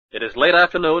It is late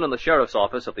afternoon in the sheriff's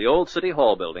office at the old City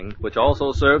Hall building, which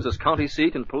also serves as county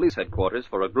seat and police headquarters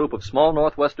for a group of small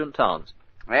northwestern towns.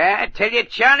 Well, I tell you,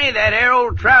 Johnny, that there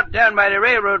old trout down by the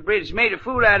railroad bridge made a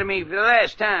fool out of me for the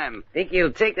last time. Think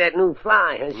you'll take that new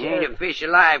fly, huh, Ain't Sheriff? a fish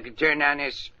alive can turn down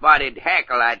this spotted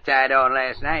hackle I tied on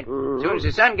last night. As soon as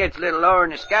the sun gets a little lower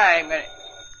in the sky, I'm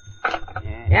gonna...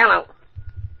 Hello.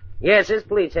 Yes, it's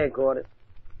police headquarters.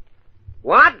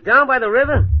 What? Down by the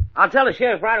river? I'll tell the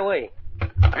sheriff right away.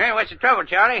 Hey, what's the trouble,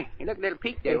 Charlie? You look a little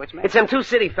peaked there. What's the matter? It's them two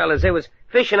city fellas. They was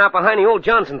fishing out behind the old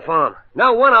Johnson farm.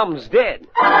 Now one of them's dead.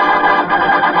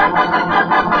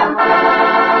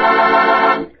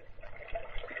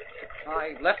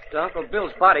 I left Uncle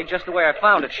Bill's body just the way I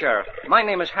found it, Sheriff. My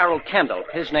name is Harold Kendall.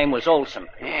 His name was Olson.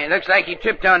 Yeah, looks like he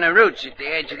tripped on the roots at the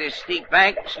edge of this steep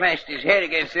bank and smashed his head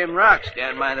against them rocks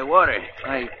down by the water.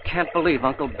 I can't believe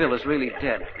Uncle Bill is really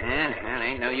dead. Yeah, well,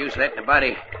 ain't no use letting the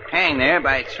body hang there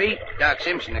by its feet. Doc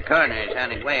Simpson, the coroner, is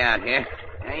on his way out here.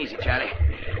 Now, easy, Charlie.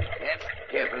 Yep,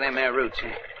 careful of them there roots.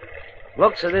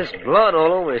 Looks of this blood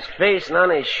all over his face and on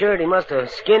his shirt. He must have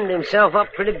skinned himself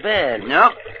up pretty bad.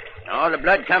 Nope. All the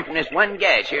blood come from this one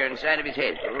gash here inside of his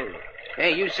head.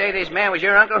 Hey, you say this man was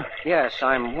your uncle? Yes,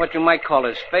 I'm what you might call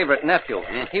his favorite nephew.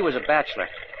 He was a bachelor.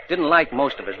 Didn't like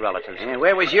most of his relatives. Yeah,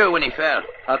 where was you when he fell?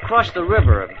 Across the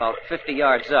river, about 50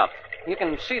 yards up. You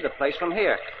can see the place from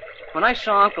here. When I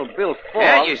saw Uncle Bill fall...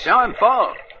 Yeah, you saw him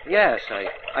fall. Yes,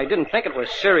 I didn't think it was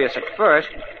serious at first.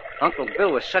 Uncle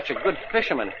Bill was such a good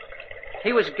fisherman.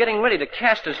 He was getting ready to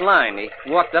cast his line.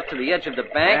 He walked up to the edge of the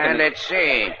bank and... Let's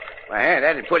see. Well,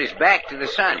 that'd put his back to the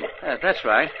sun. That's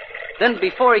right. Then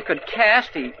before he could cast,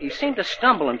 he seemed to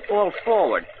stumble and fall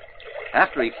forward.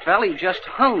 After he fell, he just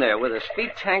hung there with his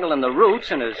feet tangled in the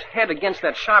roots and his head against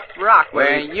that sharp rock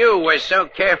where you were so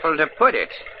careful to put it.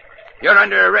 You're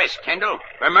under arrest, Kendall,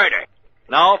 for murder.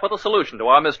 Now for the solution to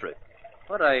our mystery.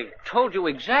 But I told you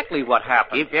exactly what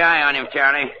happened. Keep your eye on him,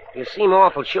 Charlie. You seem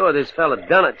awful sure this fella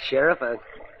done it, Sheriff.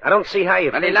 I don't see how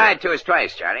you... Well, he lied to us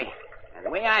twice, Charlie. And the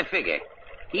way I figure,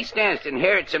 he stands to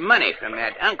inherit some money from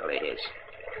that uncle of his.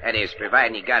 That is,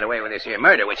 providing he got away with this here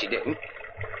murder, which he didn't.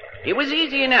 It was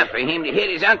easy enough for him to hit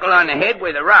his uncle on the head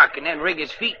with a rock and then rig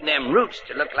his feet in them roots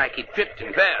to look like he tripped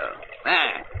and fell.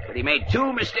 But he made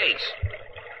two mistakes.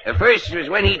 The first was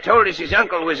when he told us his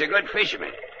uncle was a good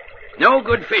fisherman. No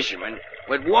good fisherman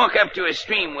would walk up to a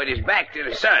stream with his back to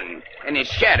the sun and his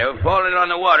shadow falling on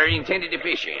the water he intended to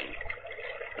fish in.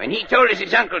 When he told us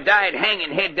his uncle died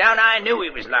hanging head down, I knew he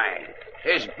was lying.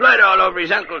 There's blood all over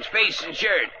his uncle's face and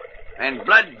shirt. And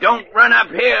blood don't run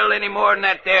uphill any more than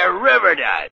that there river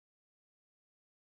does.